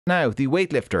Now, the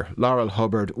weightlifter Laurel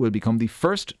Hubbard will become the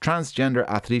first transgender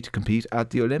athlete to compete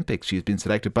at the Olympics. She has been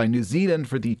selected by New Zealand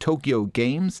for the Tokyo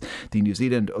Games. The New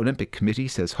Zealand Olympic Committee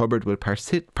says Hubbard will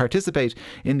participate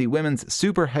in the women's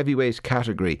super heavyweight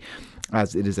category,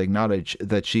 as it is acknowledged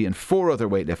that she and 4 other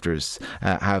weightlifters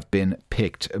have been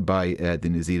picked by the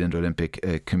New Zealand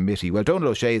Olympic Committee. Well, Donal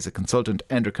O'Shea is a consultant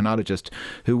endocrinologist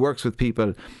who works with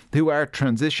people who are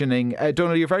transitioning.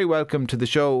 Donal, you're very welcome to the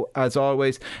show, as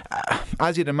always.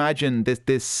 As you'd imagine,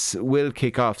 this will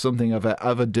kick off something of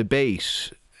a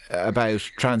debate about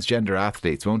transgender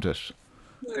athletes, won't it?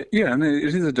 Yeah, and it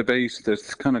is a debate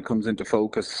that kind of comes into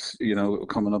focus,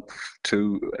 coming up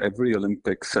to every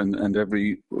Olympics and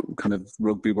every kind of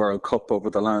Rugby World Cup over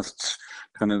the last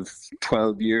kind of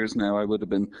 12 years now. I would have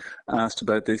been asked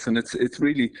about this, and it's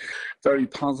really very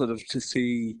positive to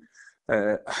see,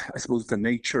 I suppose, the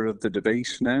nature of the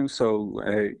debate now. So,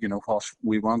 what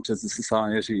we want as a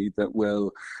society that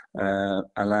will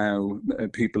allow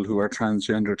people who are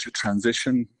transgender to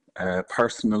transition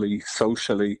personally,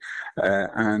 socially,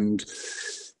 and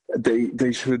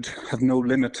they should have no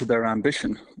limit to their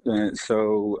ambition.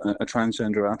 So a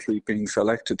transgender athlete being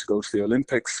selected to go to the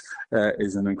Olympics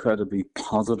is an incredibly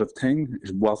positive thing.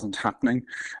 It wasn't happening.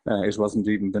 It wasn't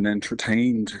even been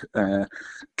entertained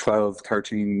 12,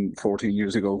 13, 14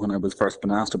 years ago when I was first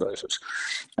been asked about it.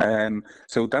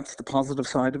 So that's the positive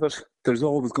side of it. There's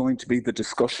always going to be the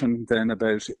discussion then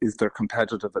about, is there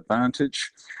competitive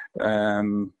advantage?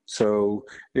 So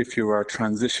if you are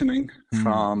transitioning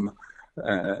from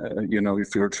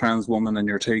if you're a trans woman and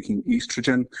you're taking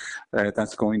estrogen,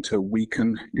 that's going to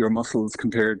weaken your muscles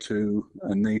compared to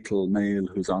a natal male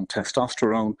who's on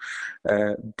testosterone.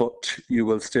 But you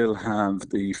will still have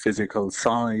the physical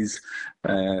size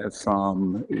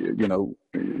from,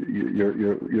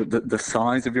 the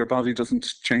size of your body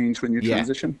doesn't change when you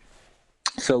transition.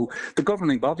 So the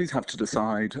governing bodies have to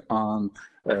decide on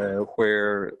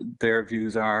where their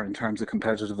views are in terms of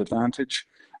competitive advantage.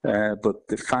 But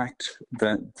the fact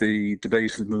that the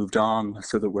debate has moved on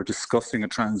so that we're discussing a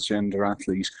transgender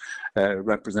athlete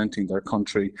representing their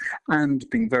country and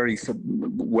being very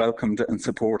welcomed and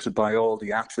supported by all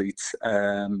the athletes,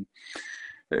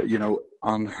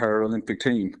 on her Olympic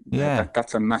team. Yeah.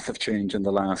 That's a massive change in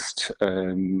the last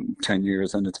 10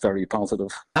 years, and it's very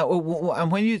positive.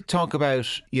 And when you talk about,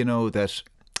 that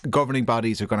governing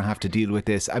bodies are going to have to deal with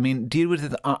this, I mean, deal with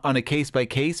it on a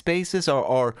case-by-case basis,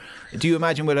 or do you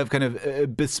imagine we'll have kind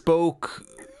of bespoke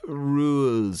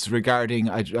rules regarding,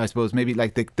 I suppose, maybe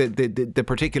like the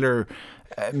particular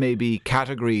maybe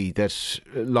category that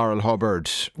Laurel Hubbard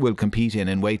will compete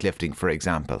in weightlifting, for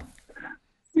example?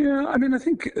 Yeah, I mean, I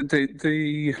think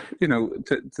there's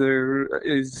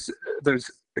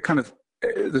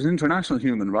international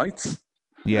human rights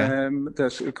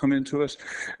that come into it.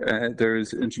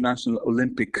 There's International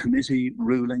Olympic Committee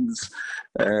rulings.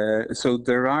 So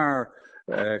there are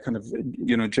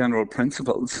general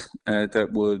principles that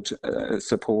would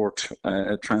support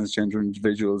transgender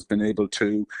individuals being able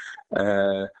to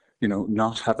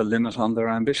not have a limit on their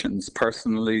ambitions,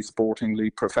 personally,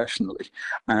 sportingly, professionally.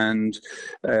 And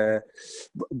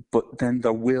but then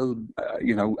there will,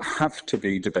 have to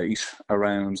be debate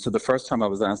around. So the first time I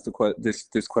was asked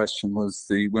this question was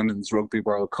the Women's Rugby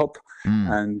World Cup,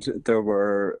 and there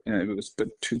were, it was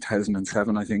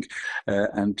 2007, I think,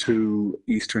 and 2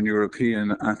 Eastern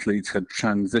European athletes had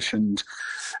transitioned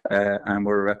and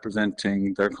were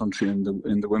representing their country in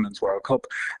the Women's World Cup.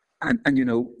 And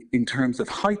in terms of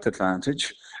height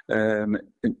advantage,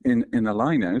 in a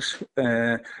line-out,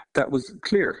 that was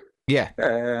clear. Yeah.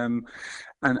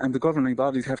 And the governing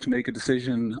bodies have to make a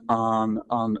decision on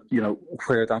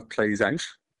where that plays out.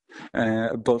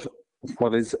 But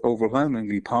what is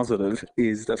overwhelmingly positive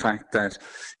is the fact that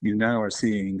you now are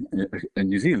seeing a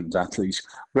New Zealand athlete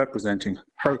representing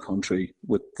her country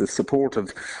with the support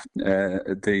of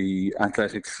the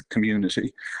athletics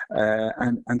community,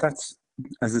 and that's,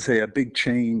 as I say, a big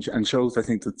change, and shows, I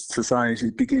think, that society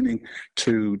is beginning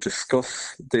to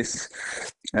discuss this.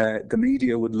 The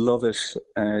media would love it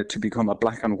to become a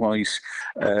black and white,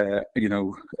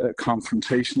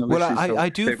 confrontational issue. Well, I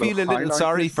do feel a little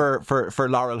sorry for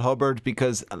Laurel Hubbard,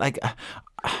 because,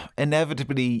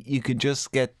 inevitably you can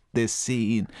just get this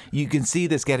scene. You can see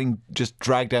this getting just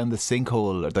dragged down the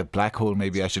sinkhole, or the black hole,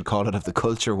 maybe I should call it, of the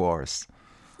culture wars.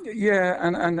 Yeah,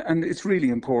 and it's really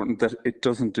important that it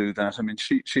doesn't do that. I mean,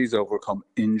 she's overcome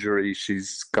injury.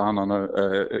 She's gone on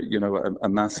a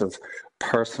massive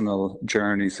personal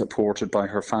journey supported by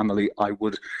her family, I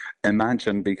would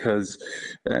imagine, because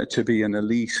to be an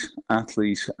elite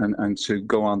athlete and to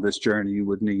go on this journey, you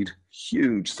would need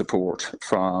huge support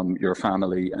from your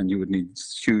family, and you would need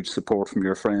huge support from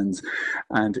your friends.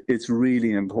 And it's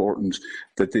really important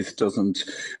that this doesn't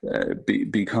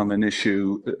become an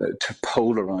issue to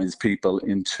polarize people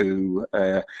into,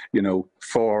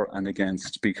 for and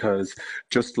against, because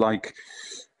just like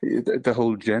the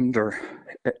whole gender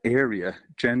area,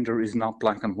 gender is not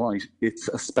black and white, it's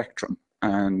a spectrum.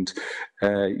 And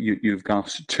you've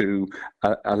got to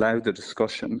allow the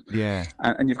discussion. Yeah.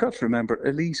 And you've got to remember,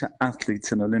 elite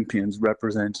athletes and Olympians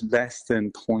represent less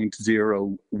than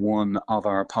 0.01 of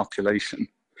our population.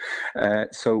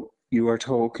 So you are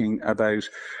talking about,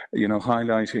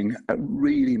 highlighting a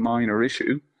really minor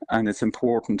issue, and it's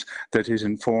important that it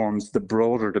informs the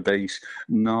broader debate,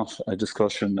 not a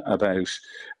discussion about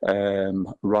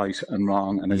right and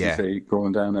wrong, and as you say,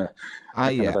 going down a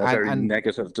very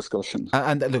negative discussion.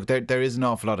 And look, there is an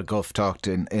awful lot of guff talked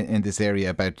in this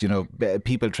area about,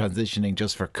 people transitioning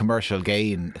just for commercial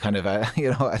gain, kind of,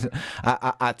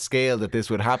 at scale, that this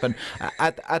would happen.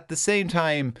 At the same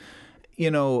time,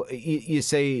 you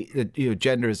say that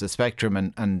gender is a spectrum,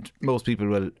 and most people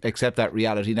will accept that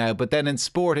reality now. But then in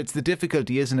sport, it's the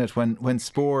difficulty, isn't it, when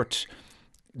sport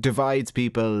divides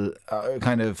people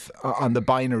kind of on the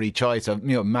binary choice of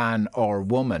man or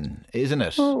woman, isn't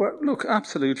it? Oh, well, look,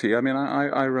 absolutely. I mean,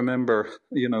 I remember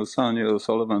Sonia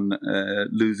O'Sullivan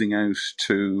losing out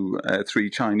to 3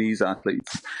 Chinese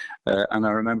athletes, and I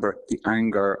remember the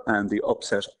anger and the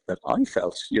upset that I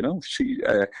felt. She.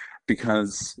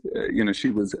 Because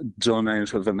she was done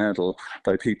out of a medal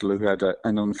by people who had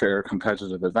an unfair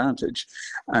competitive advantage,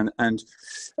 and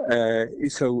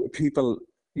so people,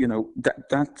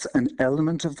 that's an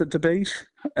element of the debate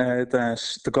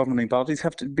that the governing bodies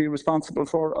have to be responsible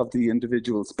for, of the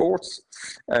individual sports,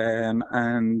 but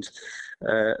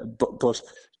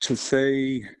to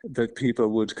say that people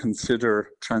would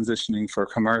consider transitioning for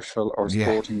commercial or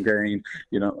sporting gain,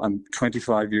 I'm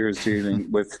 25 years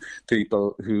dealing with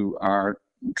people who are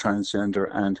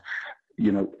transgender, and,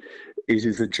 it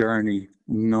is a journey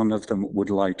none of them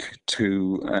would like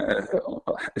to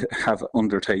have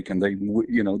undertaken. They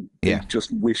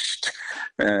just wished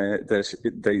that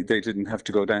they didn't have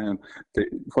to go down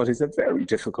what is a very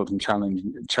difficult and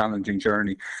challenging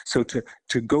journey. So to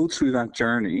go through that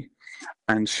journey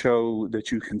and show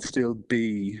that you can still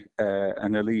be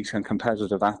an elite and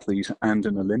competitive athlete and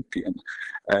an Olympian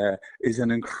is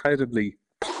an incredibly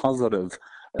positive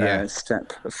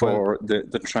step for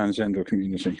the transgender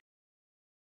community.